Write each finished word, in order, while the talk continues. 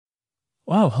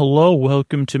Wow, hello,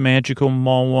 welcome to Magical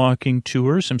Mallwalking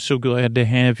Tours. I'm so glad to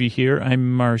have you here.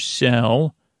 I'm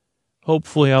Marcel.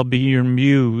 Hopefully I'll be your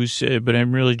muse, but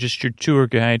I'm really just your tour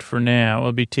guide for now.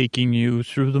 I'll be taking you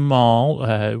through the mall.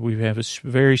 We have a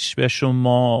very special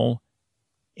mall.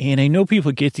 And I know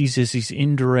people get these as these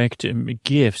indirect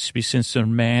gifts since they're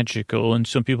magical. And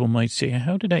some people might say,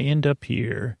 how did I end up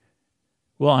here?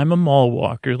 Well, I'm a mall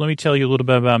walker. Let me tell you a little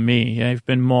bit about me. I've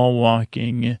been mall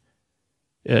walking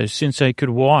since I could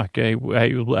walk. I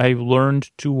learned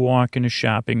to walk in a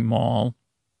shopping mall.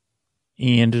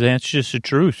 And that's just the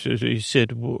truth. He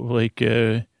said,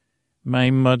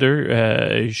 my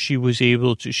mother, she was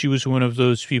one of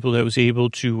those people that was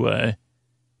able to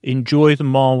enjoy the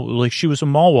mall. Like, she was a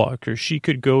mall walker. She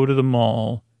could go to the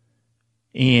mall,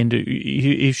 and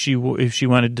if she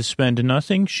wanted to spend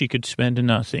nothing, she could spend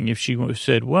nothing. If she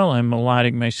said, well, I'm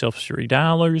allotting myself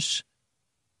 $3,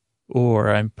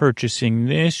 or I'm purchasing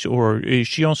this, or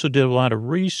she also did a lot of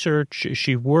research.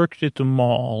 She worked at the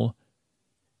mall.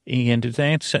 And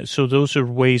so those are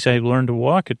ways I learned to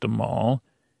walk at the mall.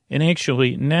 And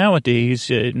actually,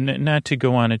 nowadays, not to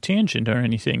go on a tangent or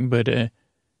anything, but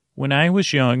when I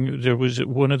was young, there was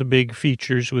one of the big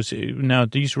features was, now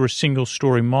these were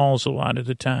single-story malls a lot of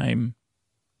the time.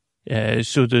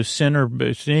 So the center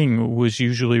thing was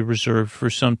usually reserved for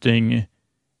something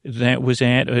that was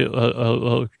at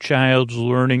a child's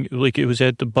learning, like it was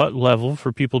at the butt level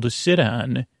for people to sit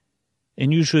on.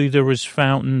 And usually there was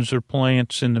fountains or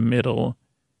plants in the middle,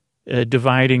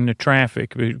 dividing the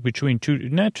traffic between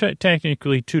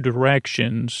technically two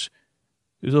directions,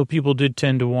 though people did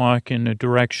tend to walk in a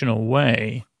directional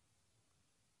way.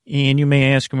 And you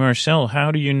may ask, Marcel, how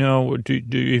do you know,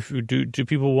 do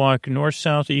people walk north,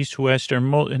 south, east, west,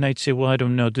 and I'd say, well, I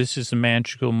don't know. This is the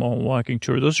magical mall walking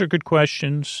tour. Those are good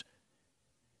questions,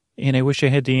 and I wish I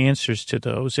had the answers to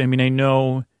those. I mean, I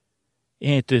know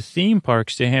at the theme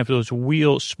parks, they have those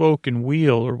spoke and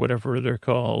wheel or whatever they're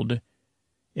called.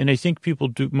 And I think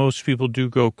most people do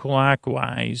go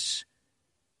clockwise.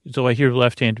 So I hear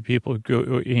left-handed people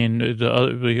go in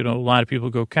a lot of people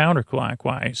go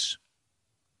counterclockwise.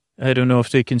 I don't know if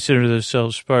they consider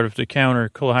themselves part of the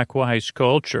counterclockwise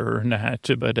culture or not,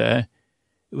 but I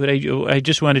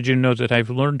just wanted you to know that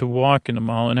I've learned to walk in the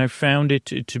mall, and I've found it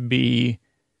to be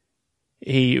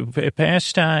a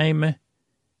pastime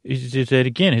that,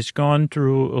 again, has gone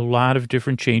through a lot of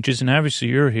different changes. And obviously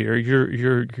you're here.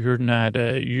 You're not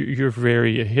you're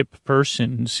very a hip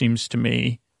person, seems to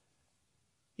me.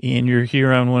 And you're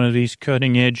here on one of these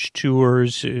cutting edge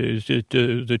tours,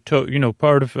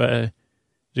 part of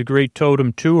the Great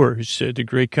Totem Tours, the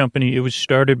great company. It was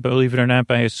started, believe it or not,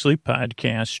 by a sleep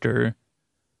podcaster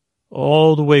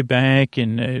all the way back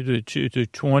in the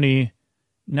 20,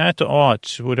 not the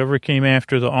aughts, whatever came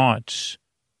after the aughts.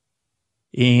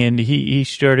 And he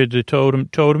started the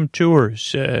Totem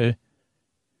Tours,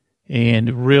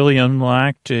 and really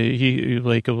unlocked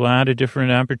a lot of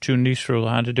different opportunities for a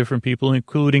lot of different people,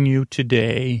 including you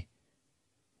today.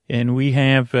 And we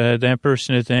have that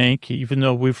person to thank, even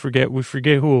though we forget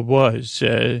who it was,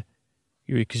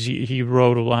 because he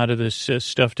wrote a lot of this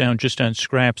stuff down just on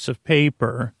scraps of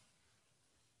paper.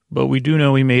 But we do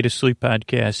know he made a sleep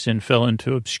podcast and fell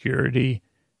into obscurity.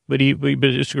 But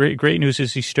it's great news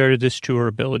is he started this tour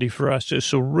ability for us.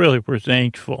 So really, we're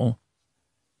thankful.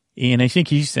 And I think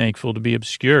he's thankful to be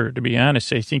obscure, to be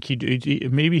honest. I think he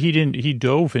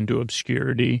dove into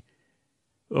obscurity.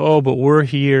 Oh, but we're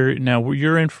here. Now,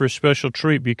 you're in for a special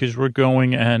treat because we're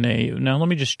going on now let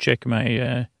me just check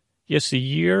my, the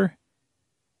year.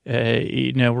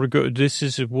 This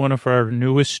is one of our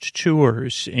newest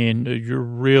tours, and you're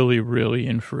really, really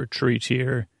in for a treat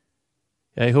here.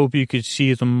 I hope you could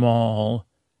see the mall.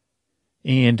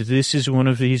 And this is one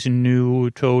of these new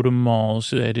totem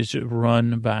malls that is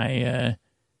run by,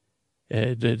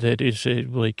 its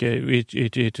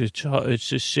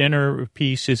a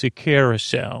centerpiece is a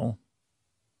carousel.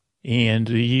 And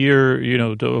the year,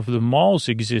 of the mall's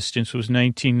existence was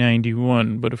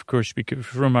 1991. But of course, because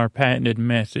from our patented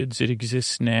methods, it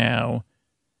exists now,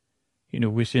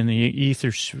 within the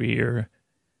ether sphere.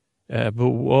 But,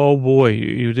 oh,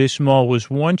 boy, this mall was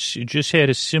once, it just had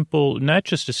not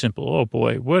just a simple, oh,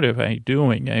 boy, what am I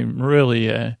doing? I'm really,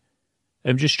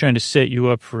 I'm just trying to set you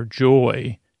up for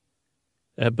joy.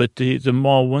 But the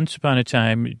mall, once upon a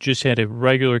time, just had a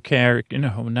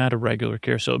not a regular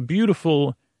carousel, a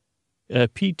beautiful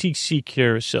PTC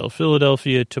carousel,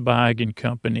 Philadelphia Toboggan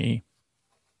Company,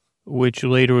 which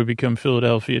later would become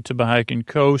Philadelphia Toboggan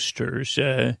Coasters.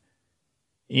 And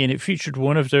it featured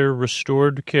one of their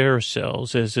restored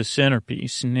carousels as a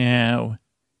centerpiece. Now,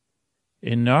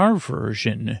 in our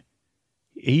version,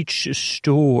 each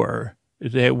store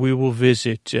that we will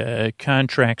visit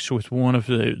contracts with one of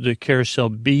the carousel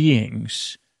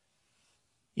beings.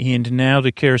 And now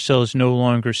the carousel is no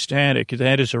longer static.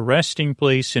 That is a resting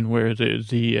place and where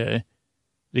the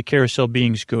carousel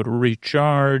beings go to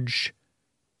recharge.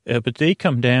 But they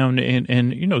come down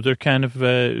and they're kind of,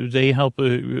 they help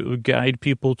guide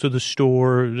people to the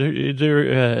store.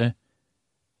 They're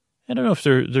I don't know if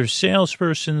they're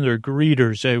salesperson, they're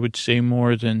greeters, I would say,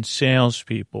 more than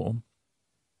salespeople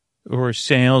or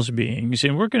sales beings.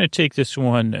 And we're going to take this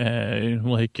one,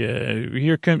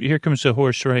 here comes a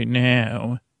horse right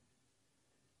now.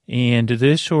 And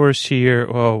this horse here,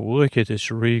 oh, look at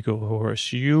this regal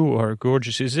horse. You are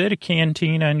gorgeous. Is that a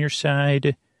canteen on your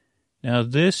side? Now,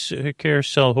 this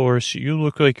carousel horse, you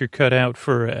look like you're cut out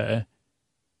for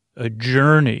a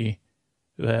journey.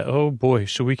 Oh, boy,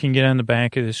 so we can get on the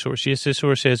back of this horse. Yes, this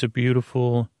horse has a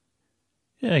beautiful,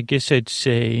 I guess I'd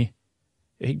say,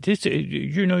 this, I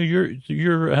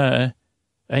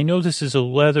know this is a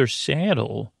leather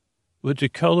saddle, but the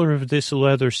color of this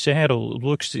leather saddle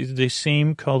looks the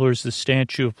same color as the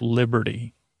Statue of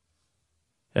Liberty.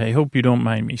 I hope you don't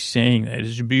mind me saying that.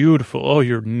 It's beautiful. Oh,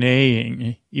 you're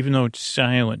neighing, even though it's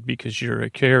silent because you're a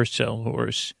carousel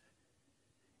horse.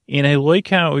 And I like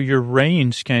how your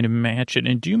reins kind of match it.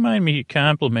 And do you mind me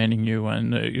complimenting you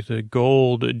on the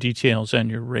gold details on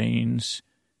your reins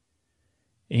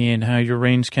and how your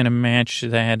reins kind of match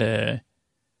that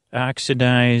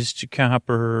oxidized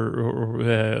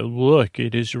copper look?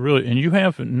 It is really, and you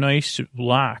have nice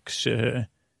locks.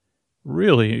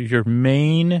 Really, your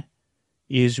mane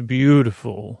is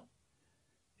beautiful.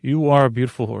 You are a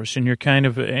beautiful horse, and you're kind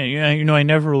of, I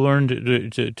never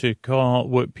learned to call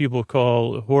what people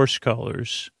call horse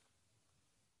colors.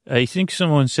 I think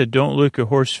someone said, don't look a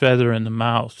horse feather in the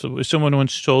mouth. So someone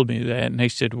once told me that, and I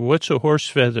said, what's a horse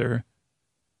feather,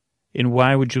 and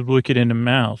why would you look it in the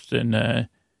mouth? And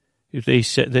they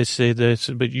say this,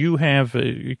 but you have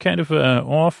a kind of a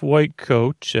off-white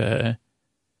coat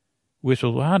with a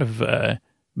lot of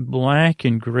black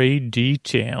and gray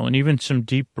detail, and even some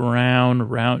deep brown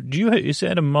round. Is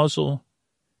that a muzzle?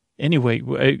 Anyway,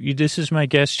 this is my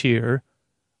guest here.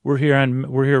 We're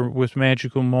here with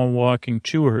Magical Mallwalking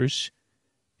Tours,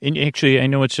 and actually, I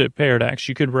know it's a paradox.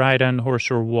 You could ride on the horse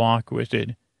or walk with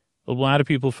it. A lot of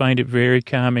people find it very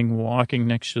calming walking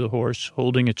next to the horse,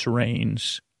 holding its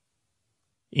reins.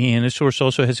 And this horse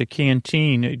also has a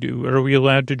canteen. Are we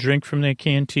allowed to drink from that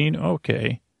canteen?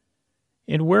 Okay.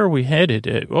 And where are we headed?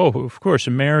 Of course,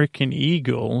 American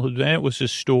Eagle. That was a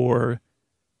store.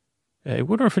 I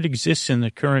wonder if it exists in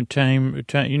the current time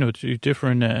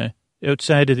different,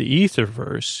 outside of the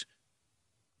Etherverse.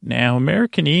 Now,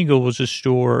 American Eagle was a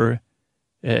store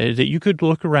that you could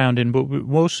look around in, but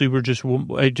mostly we're just,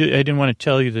 I didn't want to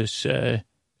tell you this,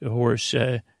 horse.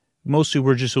 Mostly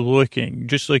we're just looking,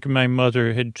 just like my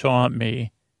mother had taught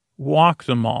me. Walk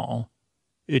them all.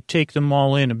 Take them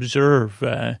all in, observe.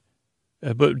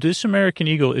 But this American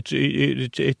Eagle,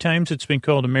 at times it's been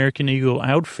called American Eagle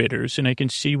Outfitters, and I can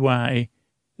see why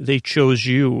they chose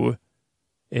you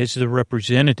as the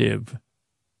representative.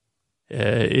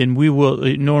 And we will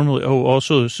normally,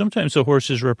 also sometimes the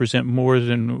horses represent more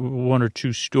than one or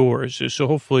two stores. So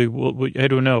hopefully, I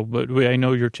don't know, but I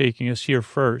know you're taking us here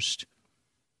first.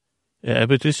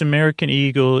 But this American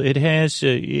Eagle, it has,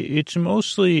 it's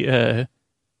mostly,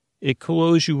 it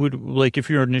clothes you would, like if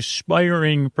you're an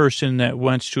aspiring person that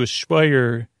wants to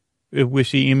aspire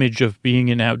with the image of being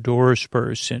an outdoors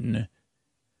person,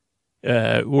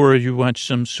 or you want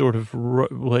some sort of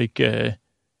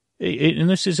and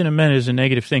this isn't meant as a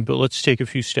negative thing, but let's take a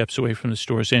few steps away from the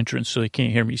store's entrance so they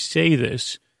can't hear me say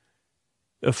this.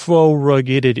 A faux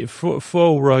ruggedness,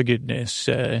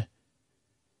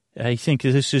 I think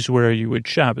this is where you would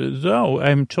shop. Though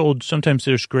I'm told sometimes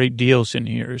there's great deals in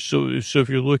here. So if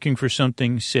you're looking for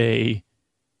something, say,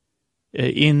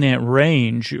 in that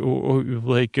range, or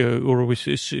with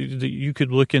this, you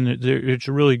could look in there. It's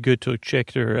really good to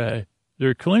check their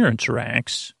clearance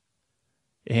racks,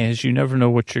 as you never know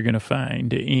what you're going to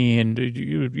find. And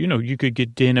you could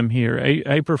get denim here.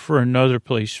 I prefer another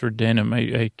place for denim.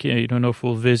 I don't know if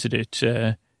we'll visit it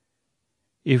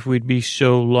if we'd be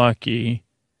so lucky.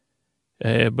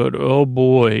 But, oh,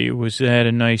 boy, was that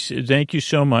a nice... Thank you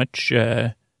so much.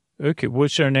 Okay,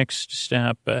 what's our next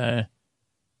stop?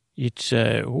 It's,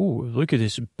 look at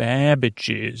this.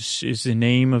 Babbage's is the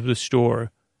name of the store.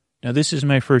 Now, this is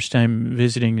my first time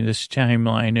visiting this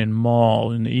timeline and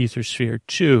mall in the Ethersphere,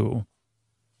 too.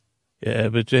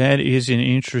 But that is an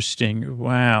interesting...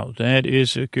 Wow, that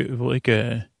is a good...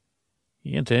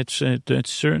 that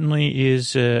certainly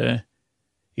is...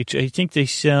 I think they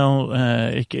sell,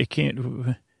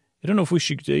 I don't know if we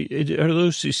should, are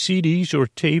those CDs or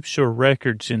tapes or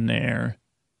records in there?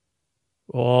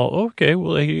 Oh, okay.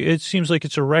 Well, it seems like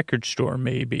it's a record store,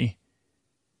 maybe.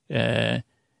 Yeah,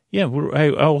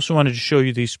 I also wanted to show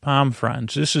you these palm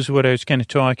fronds. This is what I was kind of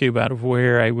talking about of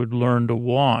where I would learn to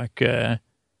walk. Now,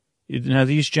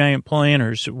 these giant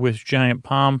planters with giant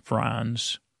palm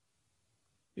fronds,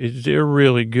 they're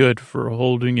really good for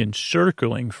holding and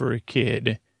circling for a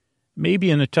kid,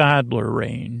 maybe in the toddler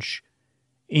range.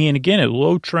 And again, at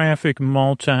low traffic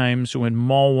mall times when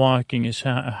mall walking is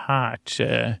hot,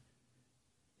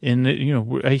 and,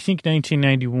 I think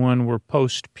 1991 we're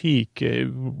post-peak.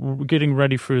 We're getting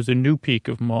ready for the new peak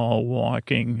of mall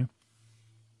walking,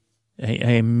 I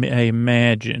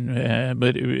imagine.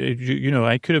 But,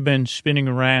 I could have been spinning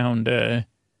around on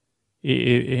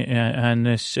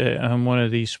one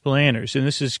of these planters. And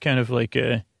this is kind of like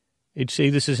I'd say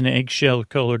this is an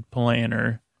eggshell-colored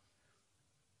planter.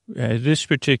 This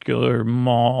particular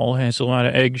mall has a lot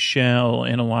of eggshell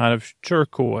and a lot of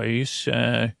turquoise,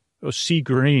 sea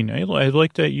green. I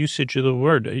like that usage of the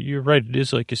word. You're right. It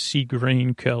is like a sea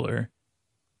green color.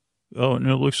 Oh, and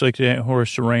it looks like that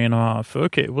horse ran off.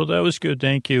 Okay, well, that was good.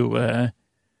 Thank you.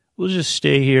 We'll just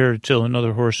stay here until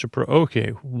another horse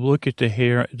Okay, look at the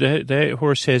hair. That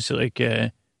horse has look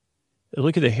at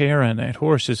the hair on that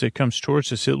horse as it comes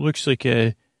towards us. It looks like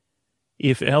if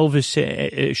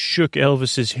Elvis shook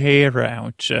Elvis's hair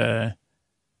out.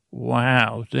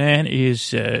 Wow, that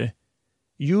is...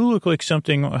 You look like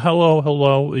something.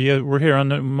 Hello. Yeah, we're here on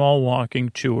the mall walking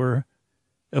tour.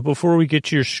 Before we get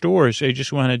to your stores, I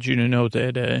just wanted you to know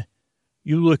that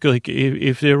you look like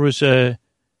if there was you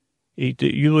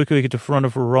look like at the front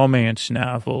of a romance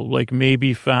novel, like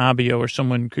maybe Fabio or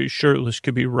someone shirtless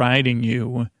could be riding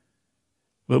you,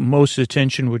 but most of the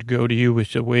attention would go to you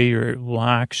with the way your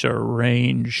locks are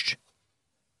arranged.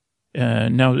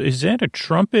 Now, is that a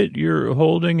trumpet you're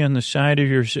holding on the side of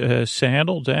your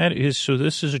saddle? So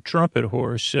this is a trumpet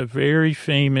horse, a very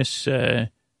famous,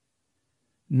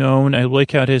 known. I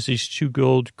like how it has these two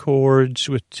gold cords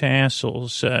with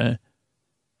tassels. I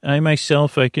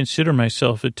consider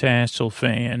myself a tassel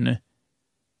fan.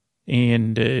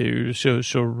 And so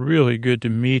really good to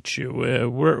meet you.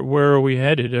 Where are we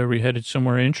headed? Are we headed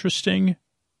somewhere interesting?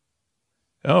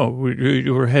 Oh,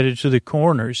 we're headed to the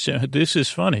corners. This is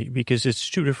funny because it's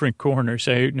two different corners.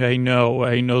 I know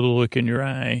the look in your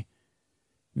eye.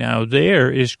 Now,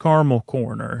 there is Carmel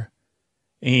Corner.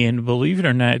 And believe it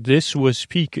or not, this was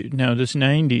peak. Now, this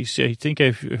 90s, I think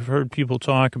I've heard people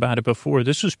talk about it before.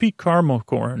 This was peak Carmel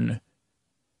Corn.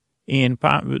 And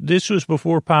this was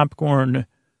before popcorn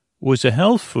was a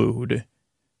health food.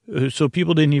 So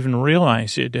people didn't even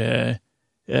realize it.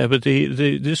 But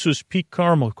this was peak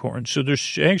caramel corn. So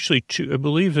there's actually two, I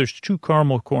believe there's two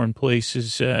caramel corn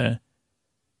places. Oh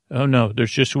no,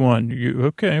 there's just one.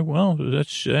 Okay, well,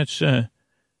 that's,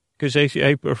 cause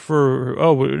I prefer,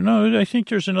 no, I think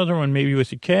there's another one maybe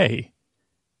with a K.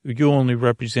 You only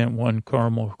represent one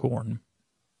caramel corn.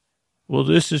 Well,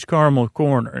 this is Caramel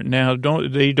Corner. Now,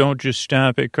 they don't just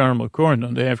stop at caramel corn,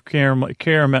 though. They have caramel.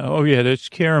 Oh yeah, that's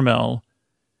caramel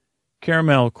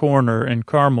corner and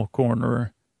caramel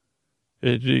corner.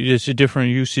 It's a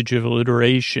different usage of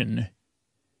alliteration.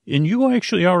 And you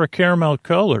actually are a caramel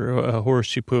color,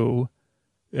 horsey poo.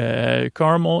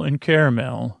 Caramel and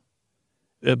caramel.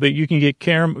 But you can get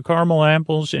caramel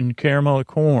apples and caramel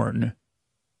corn.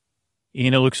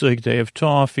 And it looks like they have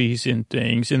toffees and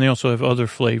things. And they also have other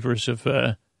flavors of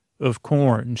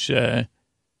corns. And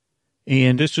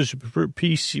this is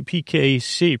PKC,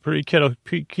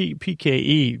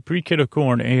 PKE, pre-keto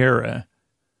corn era.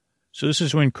 So this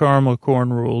is when caramel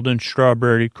corn ruled and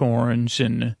strawberry corns.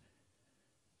 And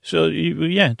so,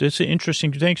 yeah, that's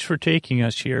interesting. Thanks for taking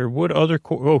us here. What other,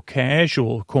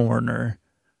 casual corner.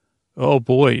 Oh,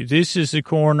 boy, this is the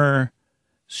corner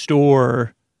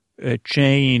store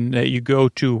chain that you go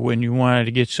to when you wanted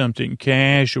to get something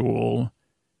casual.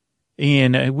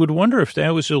 And I would wonder if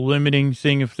that was a limiting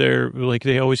thing, if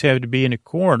they always have to be in a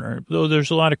corner, though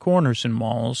there's a lot of corners in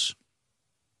malls.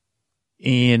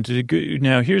 And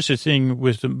now here's the thing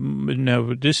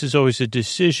this is always a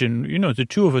decision. The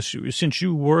two of us, since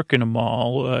you work in a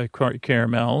mall,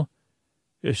 Caramel,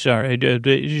 sorry, I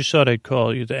just thought I'd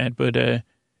call you that, but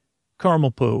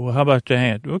Caramel Poo, how about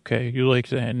that? Okay, you like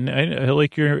that. And I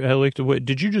like the way,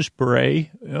 did you just bray?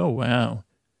 Oh, wow.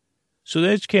 So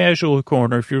that's casual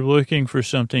corner. If you're looking for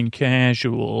something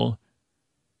casual,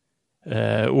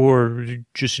 or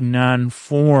just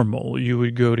non-formal, you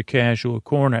would go to casual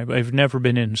corner. I've never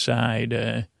been inside,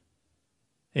 I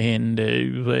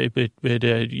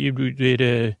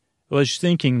was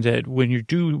thinking that when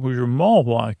you're mall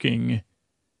walking,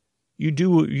 you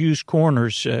do use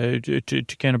corners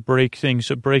to kind of break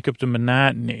up the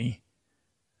monotony.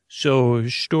 So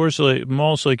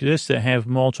malls like this that have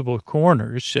multiple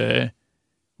corners,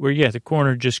 where, the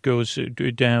corner just goes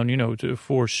down, to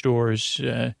 4 stores.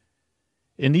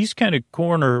 And these kind of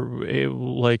corner,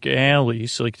 like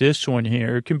alleys, like this one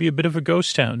here, can be a bit of a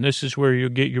ghost town. This is where you'll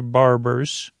get your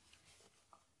barbers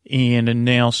and a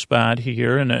nail spot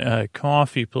here and a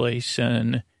coffee place.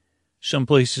 And some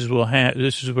places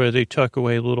this is where they tuck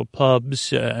away little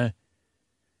pubs, and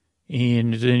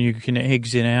then you can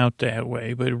exit out that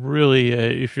way. But really,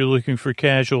 if you're looking for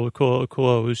casual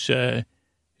clothes,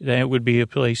 that would be a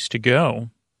place to go.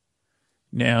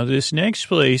 Now, this next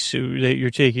place that you're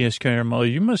taking us, Caramel,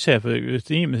 you must have a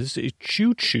theme. It's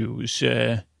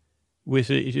choo-choos with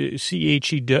a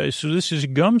C-H-E. So this is a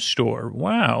gum store.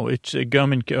 Wow, it's a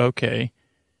gum and... Okay,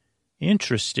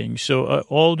 interesting. So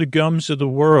all the gums of the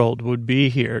world would be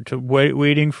here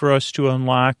waiting for us to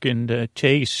unlock and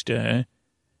taste.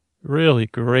 Really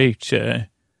great. So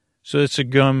it's a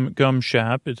gum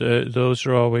shop. Those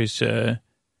are always...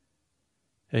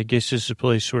 I guess it's a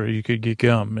place where you could get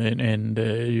gum, and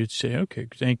you'd say, okay,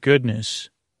 thank goodness.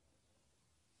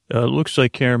 Looks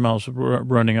like Caramel's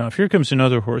running off. Here comes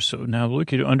another horse. So now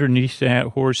look at underneath that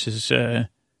horse is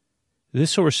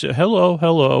this horse.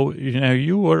 Hello. Now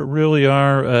you really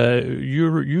are.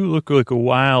 You look like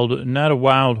not a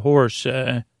wild horse,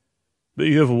 but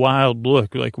you have a wild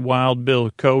look, like Wild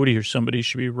Bill Cody or somebody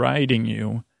should be riding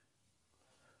you.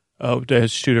 Oh,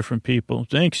 that's 2 different people.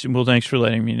 Thanks. Well, thanks for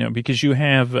letting me know, because you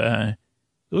have, it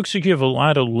looks like you have a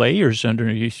lot of layers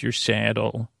underneath your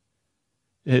saddle.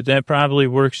 That probably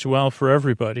works well for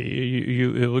everybody.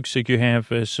 It looks like you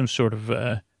have some sort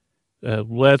of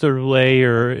leather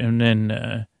layer and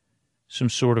then some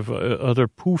sort of other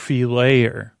poofy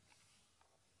layer.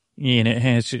 And it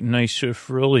has nice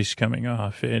frillies coming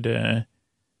off it.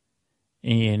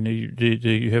 And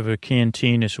you have a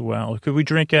canteen as well. Could we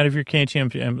drink out of your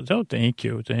canteen? Oh, thank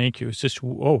you. It's just,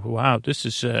 oh, wow, this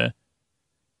is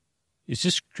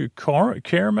this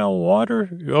caramel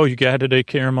water? Oh, you got it at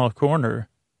Caramel Corner.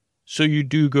 So you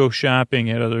do go shopping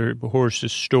at other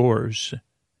horses' stores.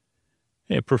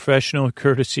 Yeah, professional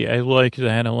courtesy. I like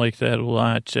that. I like that a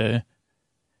lot. The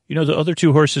other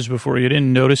 2 horses before, you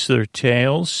didn't notice their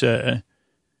tails,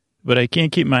 but I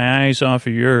can't keep my eyes off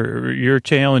of your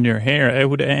tail and your hair. I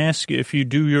would ask if you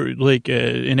do your,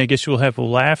 and I guess we'll have a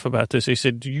laugh about this. I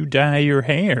said, do you dye your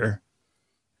hair?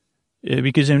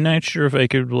 Because I'm not sure if I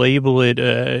could label it.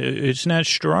 It's not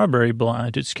strawberry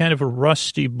blonde. It's kind of a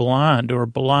rusty blonde or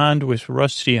blonde with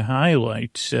rusty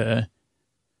highlights. And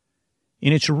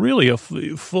it's really a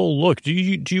full look. Would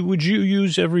you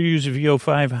ever use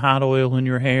VO5 hot oil in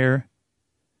your hair?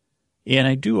 And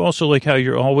I do also like how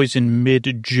you're always in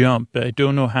mid-jump. I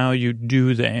don't know how you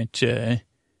do that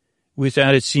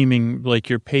without it seeming like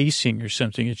you're pacing or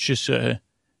something. It's just a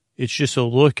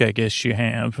look, I guess, you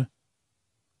have.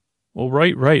 Well,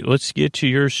 right. Let's get to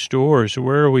your stores.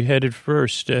 Where are we headed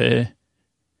first? Well,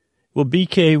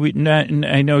 BK,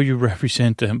 I know you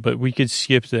represent them, but we could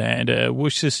skip that.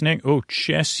 What's this next? Oh,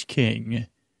 Chess King.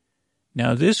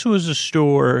 Now, this was a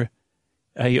store...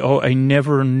 I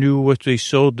never knew what they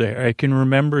sold there. I can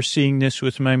remember seeing this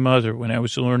with my mother when I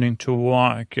was learning to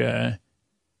walk, and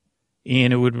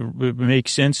it would make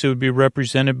sense it would be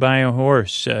represented by a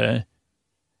horse.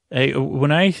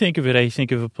 When I think of it, I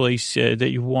think of a place that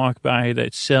you walk by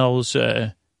that sells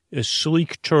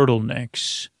sleek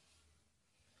turtlenecks.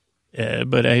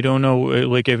 But I don't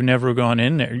know, I've never gone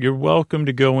in there. You're welcome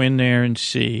to go in there and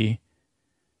see.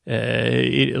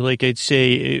 I'd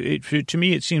say, to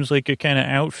me, it seems like a kind of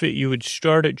outfit you would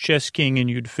start at Chess King and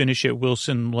you'd finish at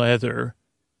Wilson Leather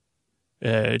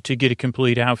to get a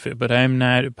complete outfit. But I'm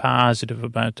not positive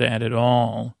about that at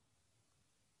all.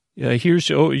 You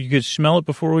could smell it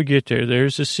before we get there.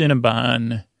 There's a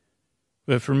Cinnabon.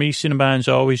 But for me, Cinnabon's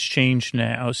always changed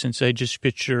now since I just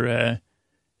picture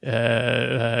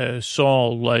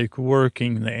Saul,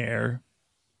 working there.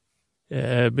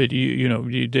 But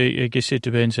I guess it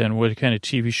depends on what kind of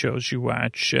TV shows you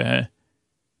watch.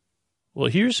 Well,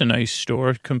 here's a nice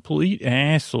store, Complete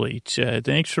Athlete.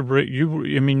 Thanks for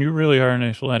you. I mean, you really are an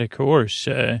athletic horse.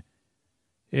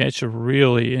 It's a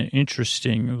really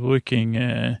interesting looking.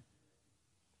 You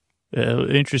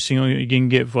can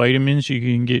get vitamins. You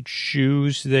can get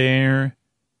shoes there.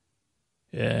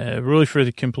 Really for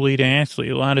the complete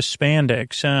athlete. A lot of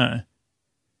spandex, huh?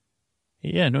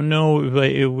 Yeah, I don't know if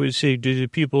it would say, do the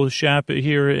people shop it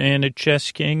here and at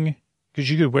Chess King?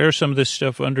 Because you could wear some of this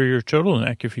stuff under your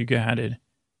turtleneck if you got it.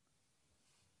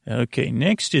 Okay,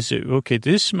 next is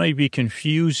this might be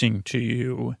confusing to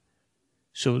you.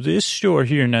 So this store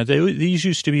here, now these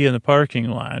used to be in the parking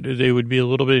lot. They would be a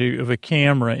little bit of a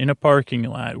camera in a parking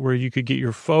lot where you could get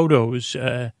your photos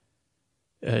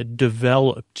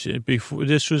developed. Before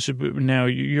this was now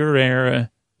your era.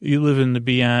 You live in the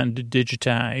beyond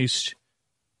digitized.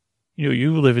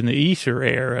 You live in the ether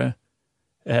era.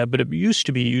 But it used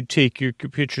to be you'd take your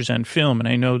pictures on film, and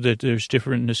I know that there's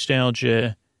different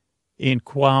nostalgia and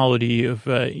quality of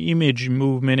image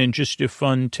movement and just a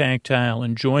fun tactile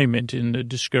enjoyment in the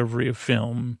discovery of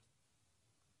film.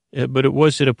 But it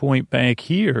was at a point back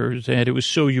here that it was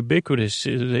so ubiquitous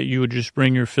that you would just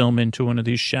bring your film into one of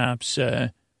these shops.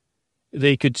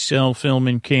 They could sell film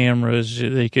and cameras.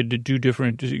 They could do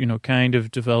different, kind of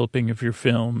developing of your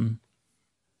film.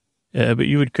 But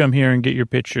you would come here and get your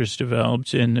pictures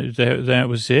developed, and that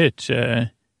was it.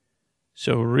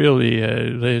 So really,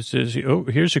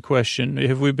 here's a question.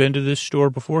 Have we been to this store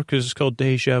before? Because it's called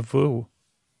Deja Vu.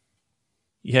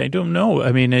 Yeah, I don't know.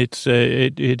 I mean, it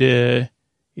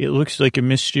looks like a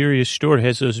mysterious store. It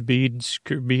has those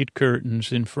bead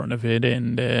curtains in front of it,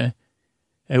 and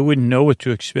I wouldn't know what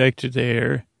to expect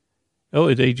there. Oh,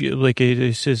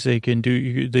 it says they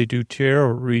do tarot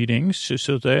readings,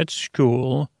 so that's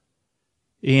cool.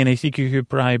 And I think you could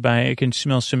probably I can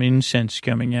smell some incense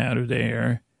coming out of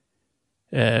there.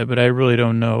 But I really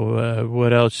don't know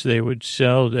what else they would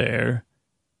sell there.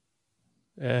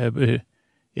 But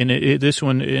this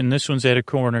one's at a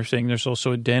corner thing. There's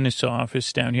also a dentist's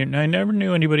office down here. And I never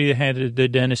knew anybody that had the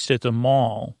dentist at the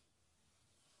mall.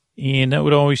 And that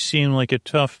would always seem like a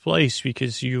tough place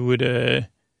because you would, I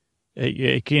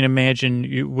can't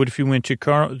imagine, what if you went to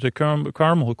the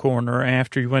Carmel corner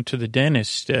after you went to the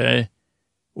dentist,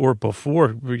 or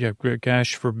before,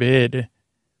 gosh forbid,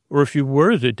 or if you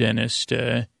were the dentist,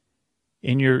 and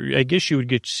I guess you would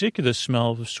get sick of the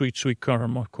smell of sweet, sweet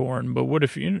caramel corn. But what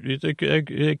if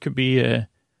it could be,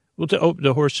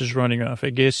 the horse is running off. I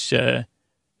guess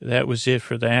that was it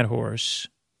for that horse.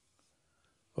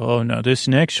 Oh no, this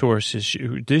next horse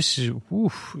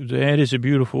that is a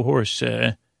beautiful horse.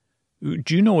 Do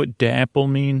you know what dapple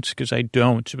means? Because I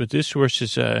don't, but this horse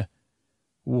is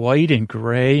white and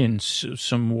gray and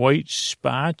some white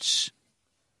spots.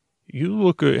 You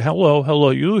look,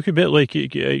 hello. You look a bit like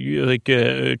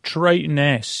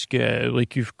Triton-esque,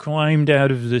 like you've climbed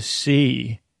out of the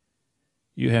sea.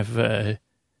 You have a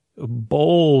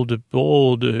bold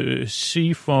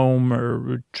sea foam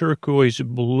or turquoise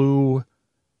blue.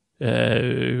 That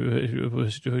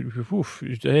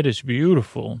is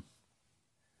beautiful.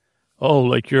 Oh,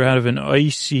 like you're out of an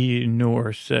icy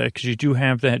north, because you do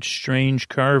have that strange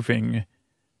carving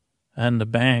on the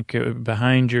back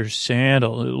behind your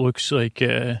saddle. It looks like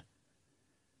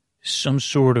some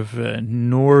sort of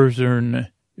northern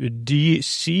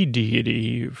sea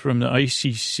deity from the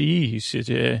icy seas. It's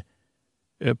a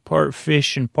part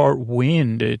fish and part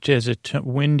wind. It has a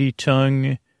windy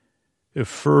tongue, a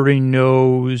furry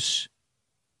nose,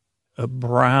 a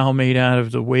brow made out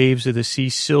of the waves of the sea,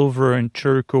 silver and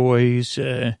turquoise,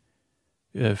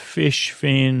 fish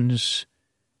fins,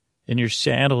 and your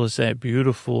saddle is that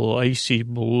beautiful icy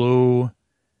blue.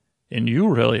 And you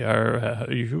really are,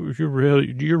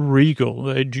 you're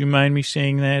regal. Do you mind me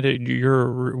saying that?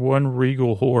 You're one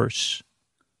regal horse.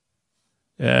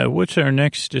 What's our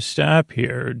next stop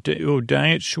here?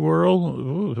 Diet Swirl?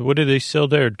 Ooh, what do they sell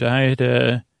there? Diet,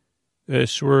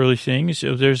 swirly things.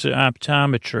 So there's an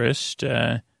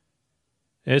optometrist.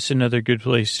 That's another good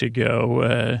place to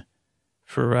go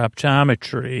for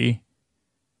optometry.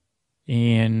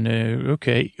 And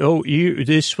okay. Oh,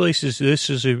 this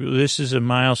is a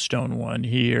milestone one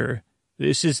here.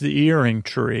 This is the earring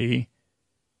tree,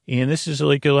 and this is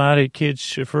like a lot of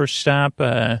kids' first stop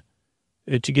to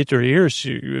get their ears,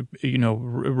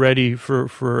 ready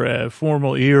for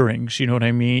formal earrings. You know what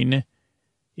I mean?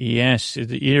 Yes,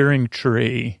 the earring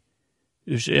tree.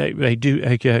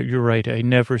 You're right. I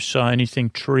never saw anything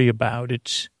tree about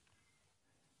it.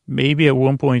 Maybe at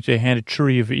one point they had a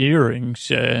tree of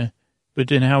earrings, but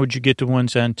then how would you get the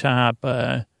ones on top?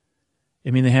 They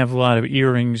have a lot of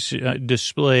earrings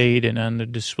displayed and on the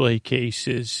display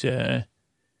cases.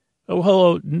 Oh,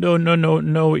 hello.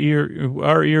 No ear.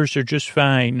 Our ears are just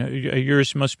fine.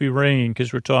 Yours must be ringing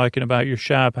because we're talking about your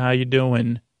shop. How you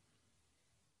doing?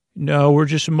 No, we're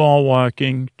just mall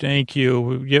walking. Thank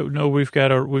you. Yeah, no, we've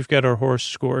got our horse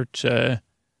escort.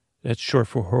 That's short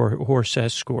for horse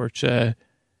escort.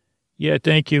 Yeah,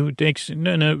 thank you. Thanks.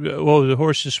 No. Oh, the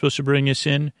horse is supposed to bring us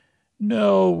in.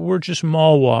 No, we're just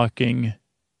mall walking.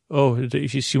 Oh,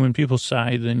 you see, when people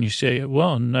sigh, then you say,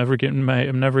 "Well, I'm never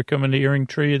coming to Earring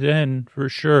Tree then, for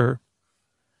sure."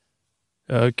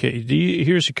 Okay,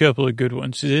 here's a couple of good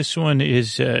ones. This one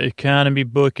is economy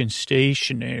book and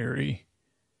stationery.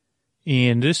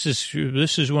 And this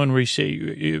is one where you say,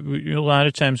 a lot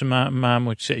of times my mom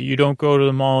would say, you don't go to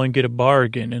the mall and get a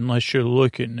bargain unless you're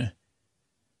looking.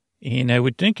 And I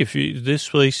would think this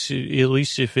place, at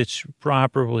least if it's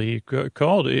properly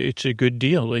called, it's a good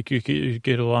deal. Like you could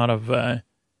get a lot of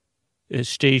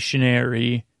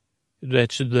stationery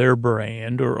that's their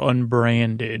brand or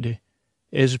unbranded,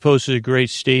 as opposed to the great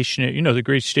stationery, the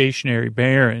great stationery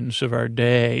barons of our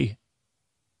day.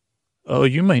 Oh,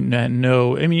 you might not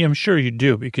know. I mean, I'm sure you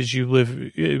do because you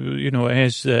live,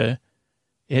 as the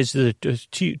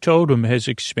totem has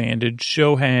expanded,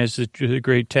 so has the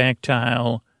great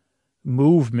tactile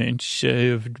movement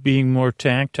of being more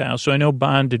tactile. So I know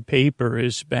bonded paper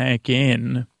is back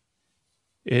in.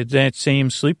 That same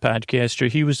sleep podcaster,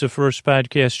 he was the first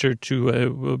podcaster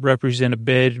to represent a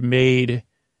bed made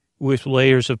with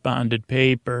layers of bonded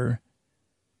paper.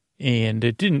 And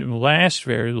it didn't last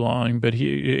very long, but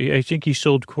I think he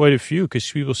sold quite a few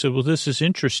because people said, well, this is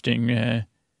interesting.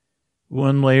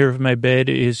 One layer of my bed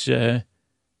is,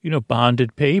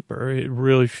 bonded paper. It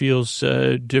really feels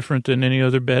different than any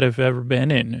other bed I've ever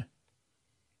been in.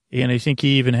 And I think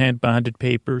he even had bonded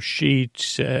paper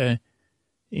sheets. And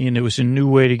it was a new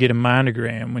way to get a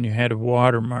monogram when you had a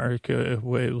watermark.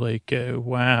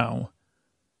 Wow.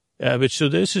 But so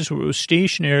this is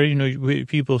stationary.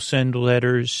 People send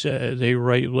letters. They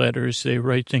write letters. They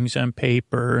write things on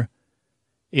paper.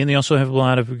 And they also have a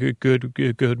lot of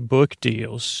good book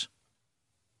deals.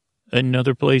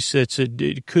 Another place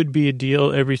it could be a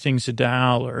deal. Everything's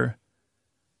 $1.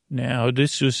 Now,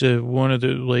 this was one of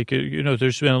the,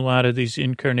 there's been a lot of these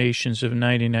incarnations of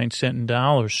 99-cent and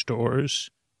dollar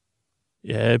stores.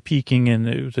 Peaking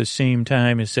in the same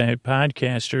time as that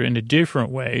podcaster in a different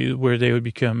way where they would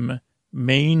become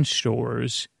main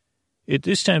stores. At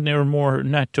this time, they were more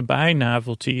not to buy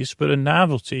novelties, but a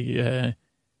novelty.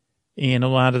 And a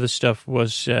lot of the stuff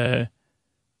was, everything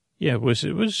was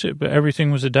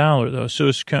 $1 though. So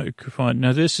it's kind of fun.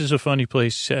 Now, this is a funny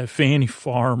place, Fanny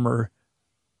Farmer.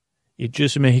 It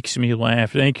just makes me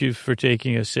laugh. Thank you for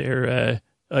taking us there,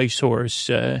 Ice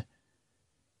Horse.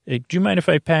 Do you mind if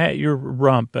I pat your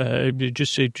rump?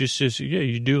 Just say, yeah,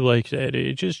 you do like that.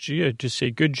 Just say,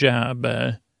 good job.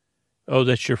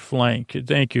 That's your flank.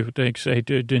 Thank you. Thanks. I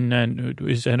don't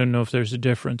know if there's a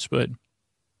difference, but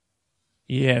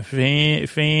yeah,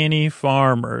 Fanny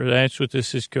Farmer. That's what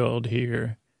this is called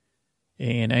here.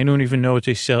 And I don't even know what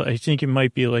they sell. I think it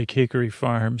might be like Hickory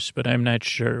Farms, but I'm not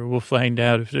sure. We'll find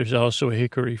out if there's also a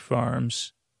Hickory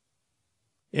Farms.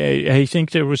 I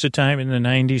think there was a time in the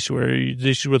 90s where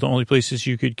these were the only places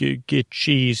you could get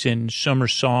cheese and summer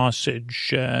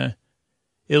sausage, at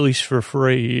least for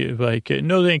free. Like,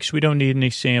 no thanks, we don't need any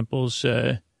samples.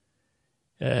 Good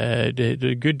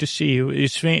to see you.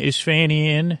 Is Fanny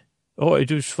in? Oh,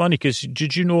 it was funny because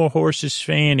did you know a horse's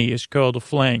fanny is called a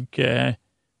flank?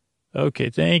 Okay,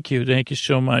 thank you. Thank you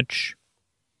so much.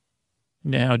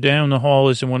 Now, down the hall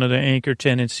is one of the anchor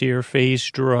tenants here, Phase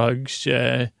Drugs.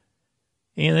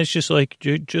 And it's just like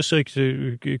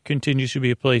it continues to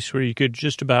be a place where you could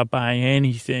just about buy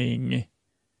anything.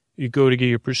 You go to get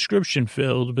your prescription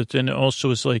filled, but then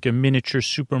also it's like a miniature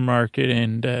supermarket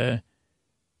and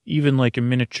even like a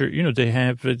miniature, they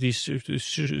have these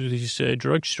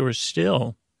drugstores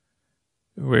still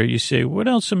where you say, what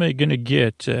else am I going to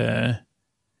get? Then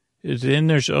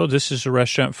there's, this is a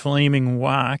restaurant, Flaming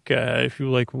Wok. If you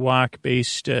like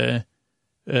wok-based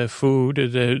food,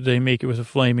 they make it with a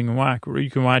flaming wok. You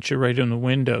can watch it right on the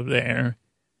window there.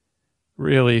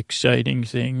 Really exciting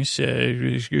things.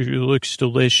 It looks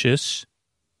delicious.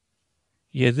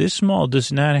 Yeah, this mall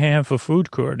does not have a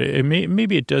food court.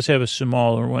 Maybe it does have a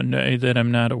smaller one that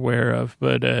I'm not aware of,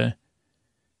 but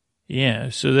yeah,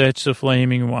 so that's the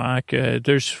Flaming Wok.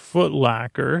 There's Foot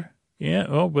Locker.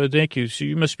 Yeah, but thank you. So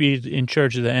you must be in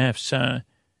charge of the F's, huh?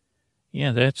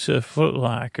 Yeah, that's a Foot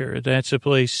Locker. That's a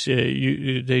place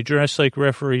they dress like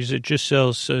referees. It just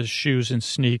sells shoes and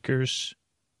sneakers.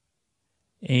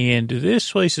 And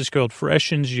this place is called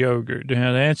Freshen's Yogurt.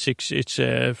 Now it's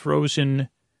a frozen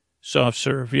soft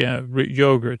serve,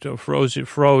 yogurt, frozen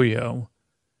froyo.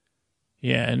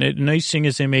 Yeah, and the nice thing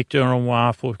is they make their own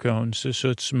waffle cones, so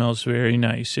it smells very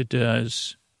nice. It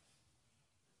does.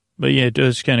 But yeah, it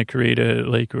does kind of create a,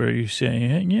 like where you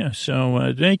say, yeah,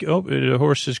 so thank you. Oh, the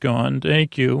horse is gone.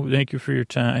 Thank you. Thank you for your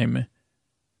time.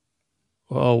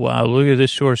 Oh, wow, look at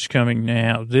this horse coming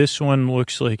now. This one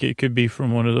looks like it could be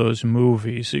from one of those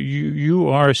movies. You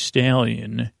are a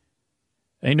stallion.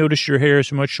 I notice your hair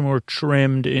is much more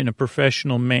trimmed in a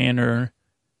professional manner.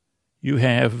 You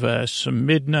have some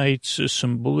midnights,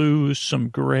 some blues, some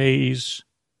grays.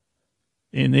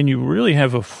 And then you really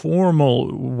have a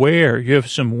formal wear. You have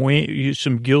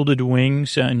some gilded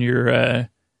wings on your,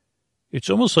 it's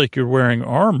almost like you're wearing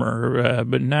armor,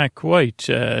 but not quite.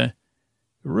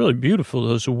 Really beautiful,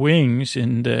 those wings.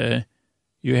 And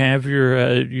you have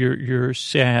your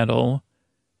saddle.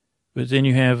 But then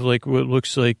you have like what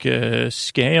looks like a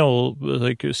scaled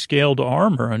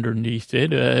armor underneath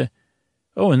it.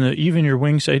 And even your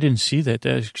wings, I didn't see that.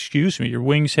 Excuse me, your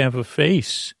wings have a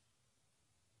face.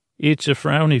 It's a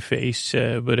frowny face,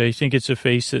 but I think it's a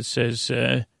face that says,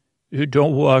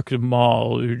 don't walk the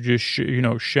mall, just,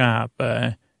 shop.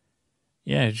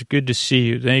 It's good to see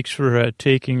you. Thanks for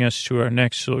taking us to our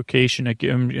next location.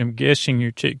 I'm guessing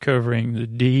you're covering the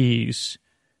D's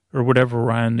or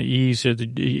whatever on the E's or the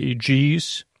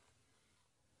G's.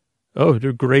 Oh,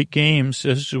 they're great games.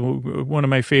 This is one of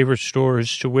my favorite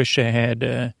stores to wish I had.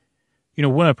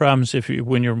 One of the problems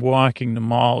when you're walking the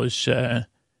mall is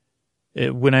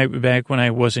when I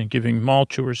wasn't giving mall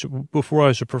tours, before I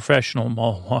was a professional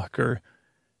mall walker,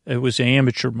 I was an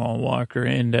amateur mall walker.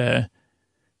 And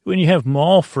when you have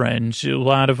mall friends, a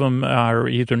lot of them are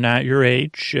either not your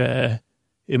age, it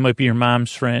might be your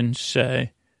mom's friends,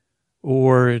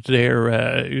 or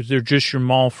they're just your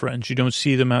mall friends. You don't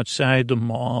see them outside the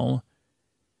mall.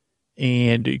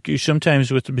 And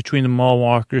sometimes between the mall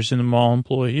walkers and the mall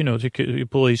employee, the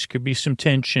police could be some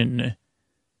tension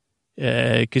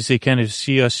because they kind of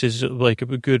see us as like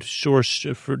a good source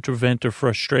to vent their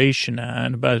frustration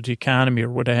on about the economy or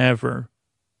whatever.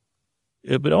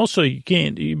 But also you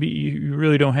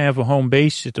really don't have a home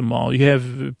base at the mall. You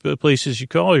have places you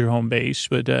call your home base,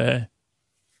 but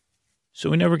so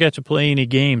we never got to play any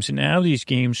games. And now these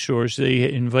game stores,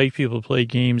 they invite people to play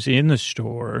games in the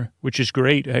store, which is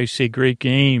great. I say great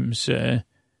games. Now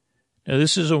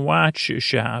this is a watch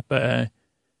shop.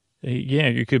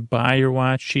 You could buy your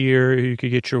watch here. You could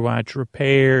get your watch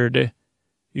repaired.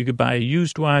 You could buy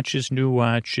used watches, new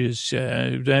watches.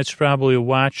 That's probably a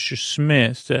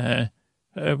watchsmith.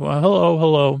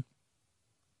 Hello.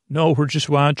 No, we're just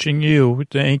watching you.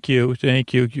 Thank you.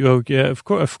 Oh, yeah, of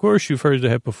course you've heard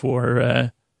that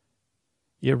before.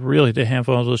 Really, they have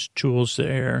all those tools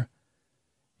there.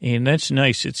 And that's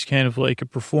nice. It's kind of like a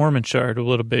performance art a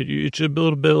little bit. It's a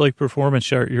little bit like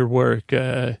performance art, your work.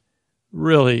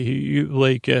 Really,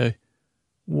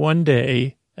 one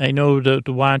day, I know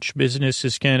the watch business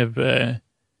is kind of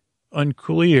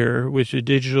unclear with the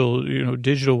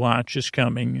digital watches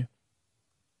coming.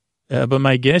 But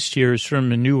my guest here is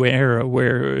from a new era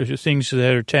where things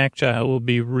that are tactile will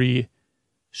be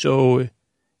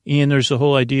and there's the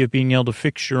whole idea of being able to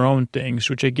fix your own things,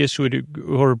 which I guess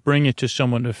or bring it to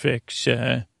someone to fix.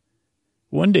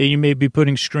 One day you may be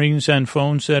putting screens on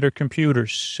phones that are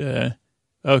computers.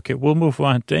 Okay, we'll move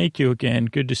on. Thank you again.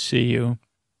 Good to see you.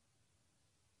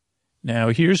 Now,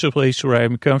 here's a place where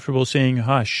I'm comfortable saying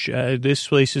hush. This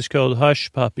place is called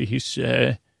Hush Puppies.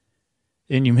 And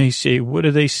you may say, what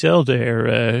do they sell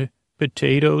there?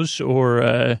 Potatoes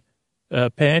or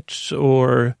pets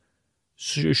or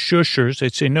shushers?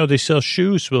 I'd say, no, they sell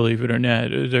shoes, believe it or not.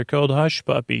 They're called Hush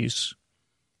Puppies.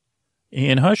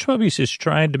 And Hush Puppies is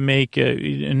trying to make,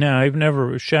 now I've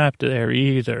never shopped there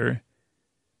either.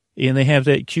 And they have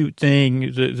that cute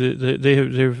thing, they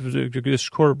have this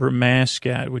corporate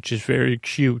mascot, which is very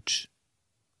cute,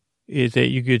 that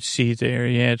you could see there.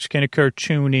 Yeah, it's kind of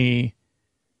cartoony.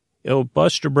 Oh,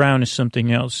 Buster Brown is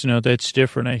something else. No, that's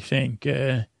different, I think.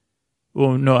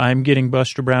 No, I'm getting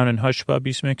Buster Brown and Hush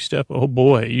Puppies mixed up. Oh,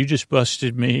 boy, you just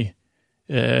busted me.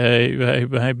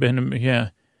 I've been,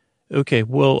 yeah. Okay,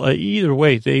 well, either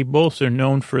way, they both are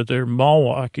known for their mall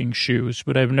walking shoes,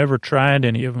 but I've never tried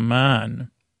any of them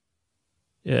on.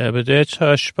 But that's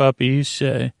Hush Puppies.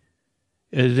 Then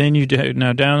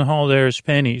now down the hall there's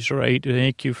Penny's, right?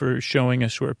 Thank you for showing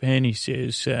us where Penny's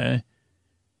is.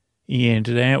 And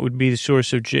that would be the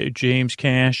source of James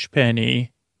Cash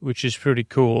Penny, which is pretty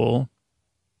cool.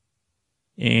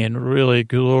 And really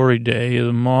glory day of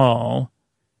the mall.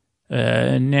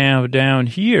 Now down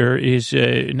here is,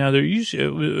 now there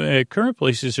at current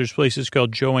places, there's places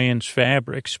called Joann's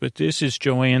Fabrics, but this is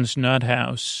Joann's Nut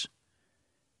House.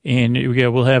 And yeah,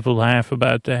 we'll have a laugh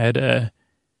about that.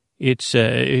 It's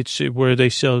where they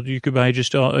sell, you could buy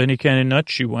just any kind of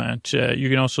nuts you want. You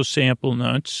can also sample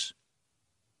nuts.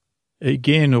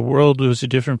 Again, the world was a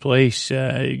different place.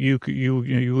 You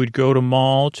would go to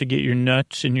mall to get your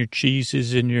nuts and your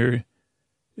cheeses and your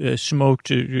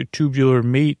smoked tubular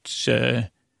meats.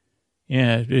 It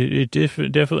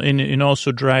definitely, and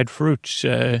also dried fruits.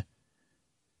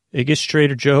 I guess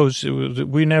Trader Joe's,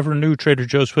 we never knew Trader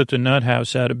Joe's put the Nut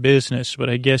House out of business, but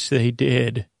I guess they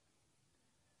did.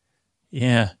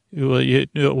 Yeah.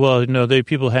 Well, no,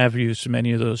 people have used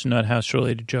many of those Nut House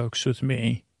related jokes with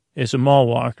me. As a mall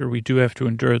walker, we do have to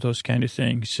endure those kind of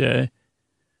things.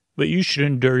 But you should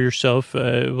endure yourself,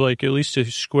 like at least a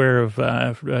square of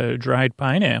dried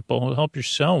pineapple. Help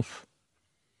yourself.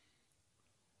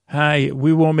 Hi,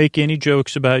 we won't make any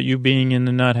jokes about you being in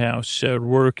the Nut House,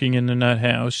 working in the Nut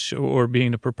House, or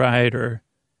being the proprietor.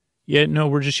 Yeah, no,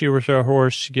 we're just here with our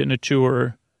horse, getting a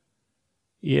tour.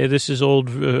 Yeah, this is old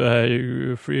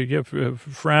Frown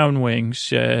Wings.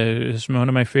 It's one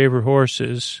of my favorite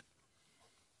horses.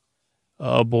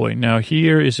 Oh, boy. Now,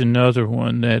 here is another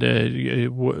one that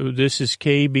this is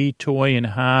KB Toy and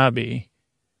Hobby.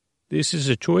 This is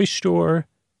a toy store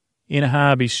and a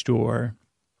hobby store,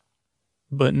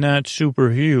 but not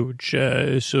super huge.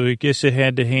 So I guess it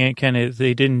had to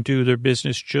they didn't do their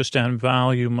business just on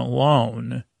volume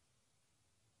alone.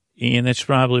 And that's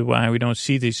probably why we don't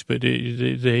see these, but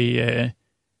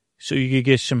so you could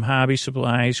get some hobby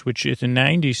supplies, which in the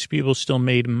 90s, people still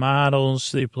made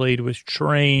models. They played with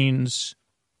trains.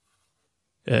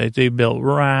 They built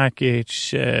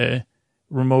rockets,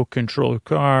 remote control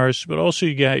cars, but also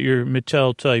you got your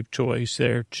Mattel type toys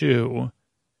there too.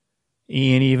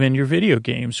 And even your video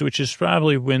games, which is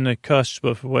probably when the cusp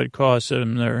of what caused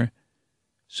them there.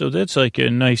 So that's like a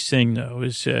nice thing though,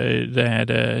 is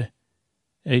that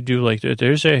I do like that.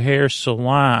 There's a hair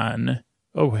salon.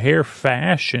 Oh, hair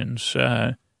fashions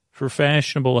for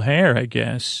fashionable hair, I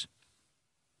guess.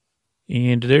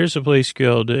 And there's a place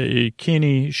called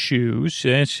Kinney Shoes.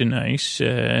 That's nice.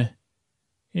 Yeah.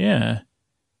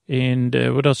 And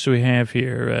what else do we have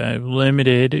here?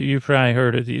 Limited. You've probably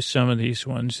heard of some of these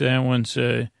ones. That one's,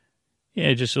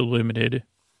 just a limited.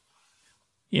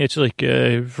 Yeah, it's like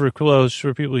for clothes,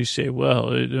 for people who say,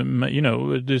 well, you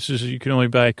can only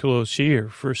buy clothes here.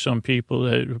 For some people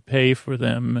that pay for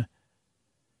them,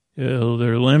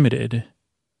 they're limited.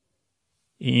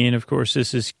 And, of course,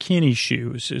 this is Kinney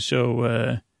Shoes.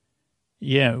 So,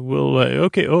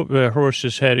 okay. Oh, the horse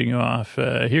is heading off.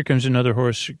 Here comes another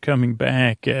horse coming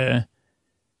back. And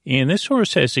this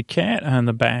horse has a cat on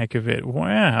the back of it.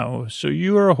 Wow. So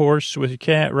you are a horse with a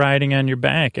cat riding on your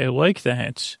back. I like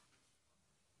that.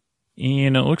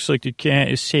 And it looks like the cat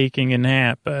is taking a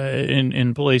nap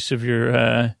in place of your,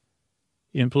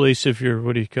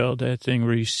 what do you call that thing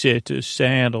where you sit, a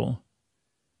saddle.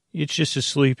 It's just a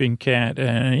sleeping cat.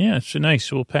 It's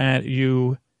nice. We'll pat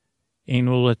you and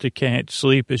we'll let the cat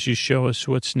sleep as you show us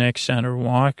what's next on our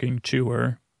walking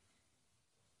tour.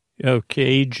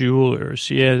 Okay, Jewelers.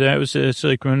 Yeah, it's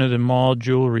like one of the mall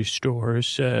jewelry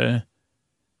stores. And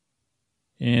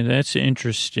that's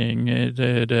interesting.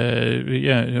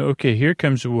 Okay, here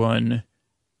comes one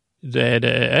that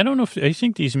I don't know I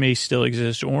think these may still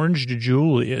exist. Orange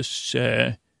Julius.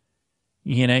 I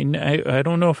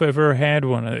don't know if I've ever had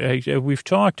one. We've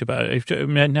talked about it.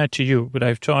 Not to you, but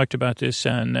I've talked about this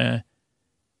on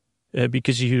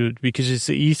because it's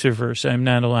the Etherverse. I'm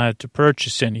not allowed to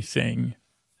purchase anything,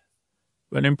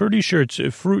 but I'm pretty sure it's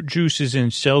fruit juices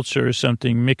and seltzer or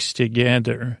something mixed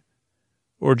together,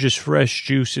 or just fresh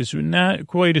juices. Not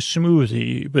quite a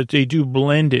smoothie, but they do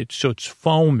blend it so it's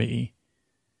foamy.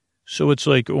 So it's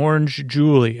like Orange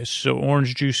Julius. So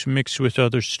orange juice mixed with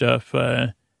other stuff.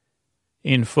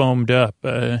 And foamed up.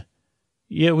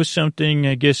 It was something,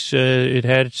 I guess, it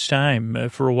had its time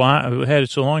for a while. It had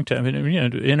its a long time.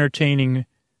 Entertaining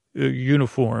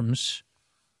uniforms.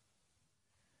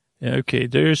 Okay,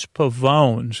 there's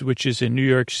Pavone's, which is a New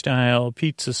York-style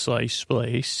pizza slice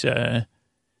place, and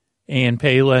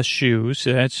Payless Shoes.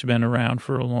 That's been around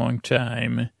for a long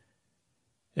time.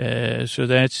 So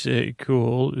that's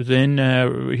cool. Then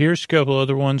here's a couple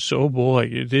other ones. Oh,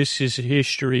 boy, this is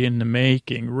history in the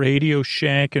making. Radio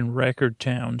Shack and Record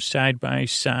Town, side by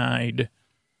side.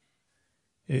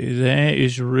 That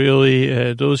is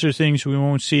really, those are things we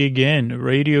won't see again.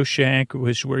 Radio Shack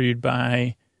was where you'd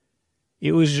buy.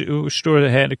 It was a store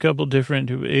that had a couple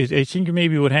different, I think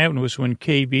maybe what happened was when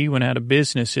KB went out of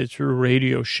business, it threw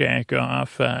Radio Shack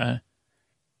off.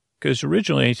 Because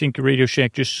originally, I think Radio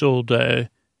Shack just sold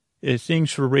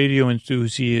things for radio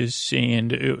enthusiasts and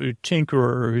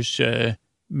tinkerers,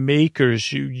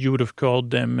 makers, you would have called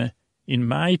them in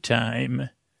my time.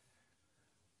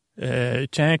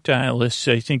 Tactilists,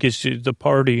 I think, is the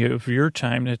party of your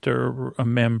time that they're a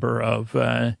member of.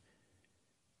 But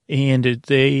then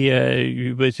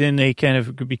they kind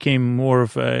of became more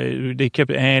of they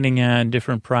kept adding on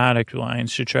different product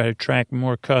lines to try to attract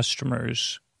more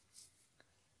customers.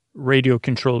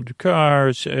 Radio-controlled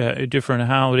cars, different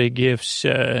holiday gifts,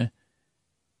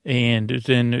 And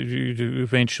then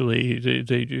eventually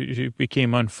they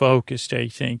became unfocused, I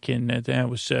think. And that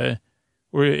was,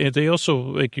 where they also,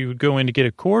 like, you would go in to get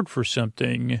a cord for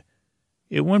something.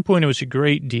 At one point, it was a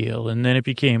great deal. And then it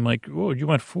became like, whoa, you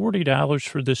want $40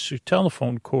 for this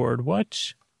telephone cord?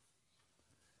 What?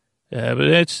 But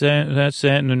that's that. That's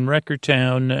that. And in Record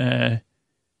Town,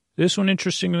 this one,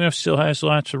 interesting enough, still has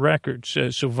lots of records.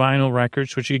 So vinyl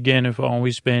records, which again have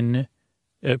always been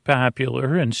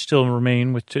popular and still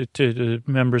remain with to the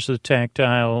members of the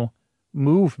tactile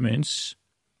movements.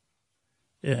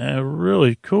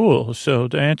 Really cool. So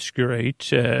that's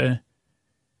great.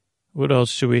 What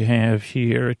else do we have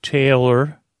here? A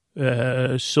Taylor,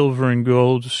 silver and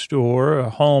gold store, a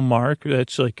Hallmark.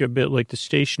 That's like a bit like the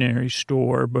stationery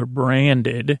store, but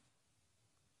branded.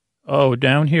 Oh,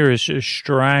 down here is a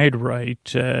Stride Right.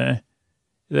 That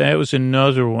was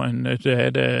another one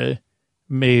that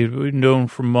made known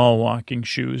for Mallwalking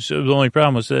shoes. The only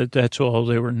problem was that that's all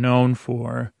they were known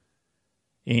for.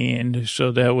 And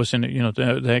so that wasn't,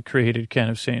 that created kind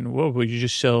of saying, well, would you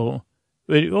just sell,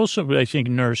 but also I think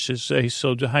nurses, they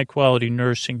sold high quality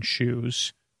nursing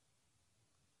shoes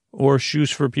or shoes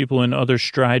for people in other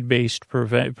stride-based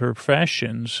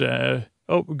professions.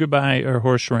 Oh, goodbye, our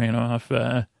horse ran off.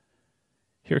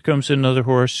 Here comes another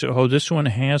horse. Oh, this one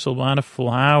has a lot of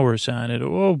flowers on it.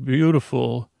 Oh,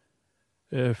 beautiful.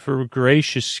 For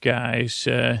gracious skies.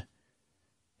 Hey,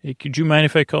 could you mind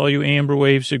if I call you Amber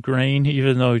Waves of Grain,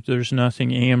 even though there's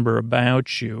nothing amber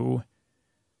about you?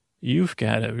 You've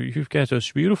got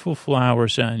those beautiful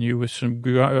flowers on you with some,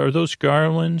 are those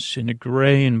garlands in a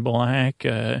gray and black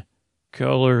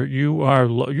color?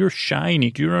 You're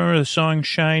shiny. Do you remember the song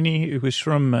Shiny? It was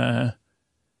from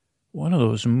one of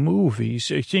those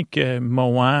movies. I think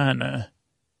Moana.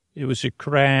 It was a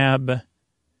crab.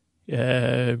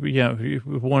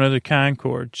 One of the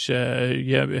Concords.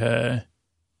 It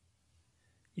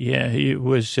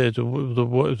was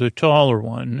the taller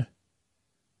one.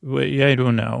 I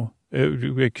don't know.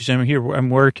 Because I'm here, I'm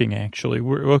working, actually.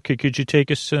 Okay, could you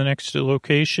take us to the next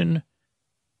location?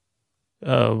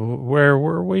 Where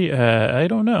were we? I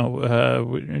don't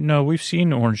know. No, we've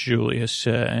seen Orange Julius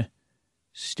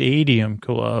Stadium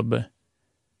Club.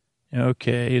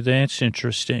 Okay, that's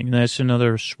interesting. That's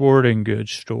another sporting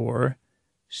goods store.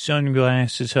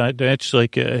 Sunglasses Hut. That's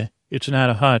like it's not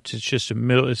a hut. It's just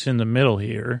it's in the middle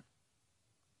here.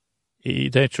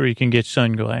 That's where you can get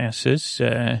sunglasses.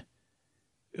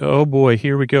 Oh boy,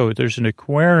 here we go. There's an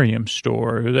aquarium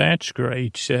store. That's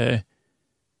great. And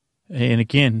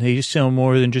again, they sell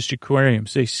more than just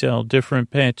aquariums. They sell different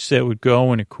pets that would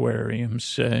go in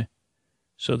aquariums.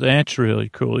 So that's really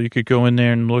cool. You could go in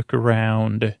there and look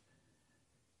around.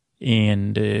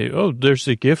 And, there's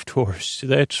the gift horse.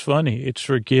 That's funny. It's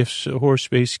for gifts,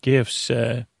 horse-based gifts.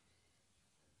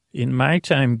 In my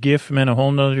time, gift meant a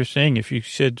whole nother thing. If you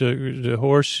said the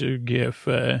horse gift,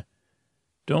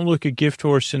 don't look a gift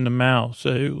horse in the mouth.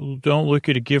 Don't look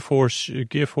at a gift horse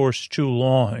too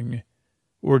long,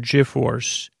 or GIF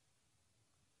horse.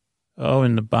 Oh,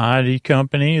 and the Body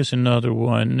Company is another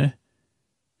one.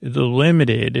 The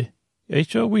Limited. I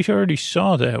thought we already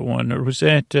saw that one, or was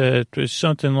that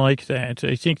something like that?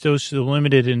 I think those are the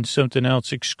Limited and something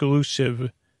else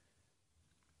exclusive.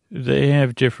 They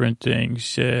have different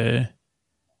things.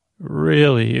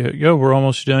 Really? We're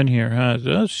almost done here, huh?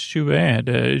 That's too bad.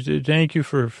 Thank you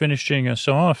for finishing us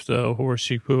off, though,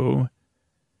 Horsey Poo.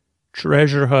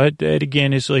 Treasure Hut, that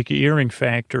again is like an earring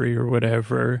factory or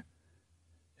whatever.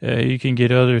 You can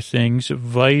get other things.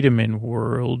 Vitamin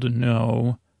World,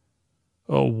 no.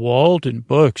 Oh, Walden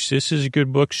Books. This is a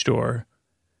good bookstore.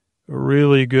 A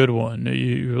really good one.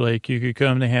 You could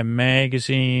come, they have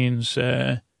magazines.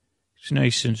 It's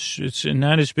nice and it's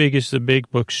not as big as the big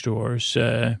bookstores.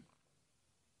 Yes,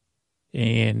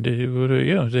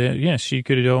 you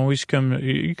could always come.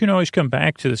 You can always come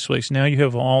back to this place. Now you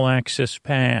have all access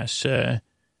pass. It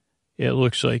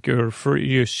looks like you're free.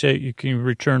 You can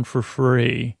return for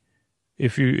free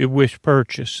if you with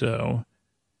purchase though.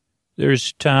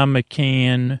 There's Tom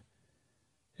McCann.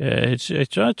 I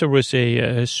thought there was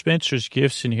a Spencer's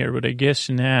Gifts in here, but I guess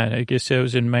not. I guess that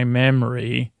was in my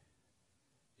memory.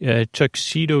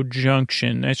 Tuxedo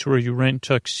Junction. That's where you rent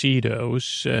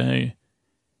tuxedos. And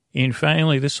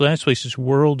finally, this last place is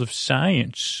World of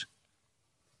Science.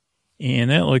 And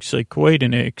that looks like quite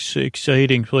an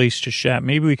exciting place to shop.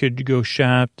 Maybe we could go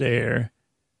shop there.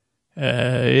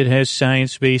 It has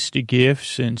science-based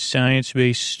gifts and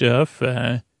science-based stuff.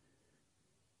 Look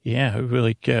at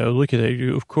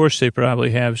that. Of course, they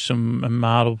probably have some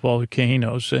model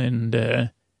volcanoes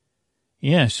and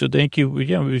Yeah, so thank you.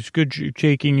 Yeah, it was good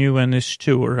taking you on this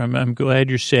tour. I'm glad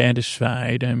you're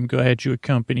satisfied. I'm glad you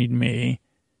accompanied me.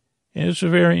 It was a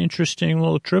very interesting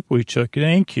little trip we took.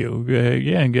 Thank you.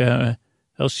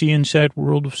 I'll see you inside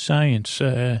World of Science.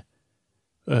 Okay.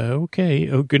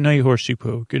 Oh, good night, Horsey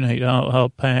Poo. Good night. I'll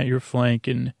pat your flank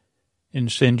and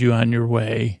send you on your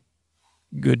way.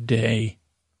 Good day.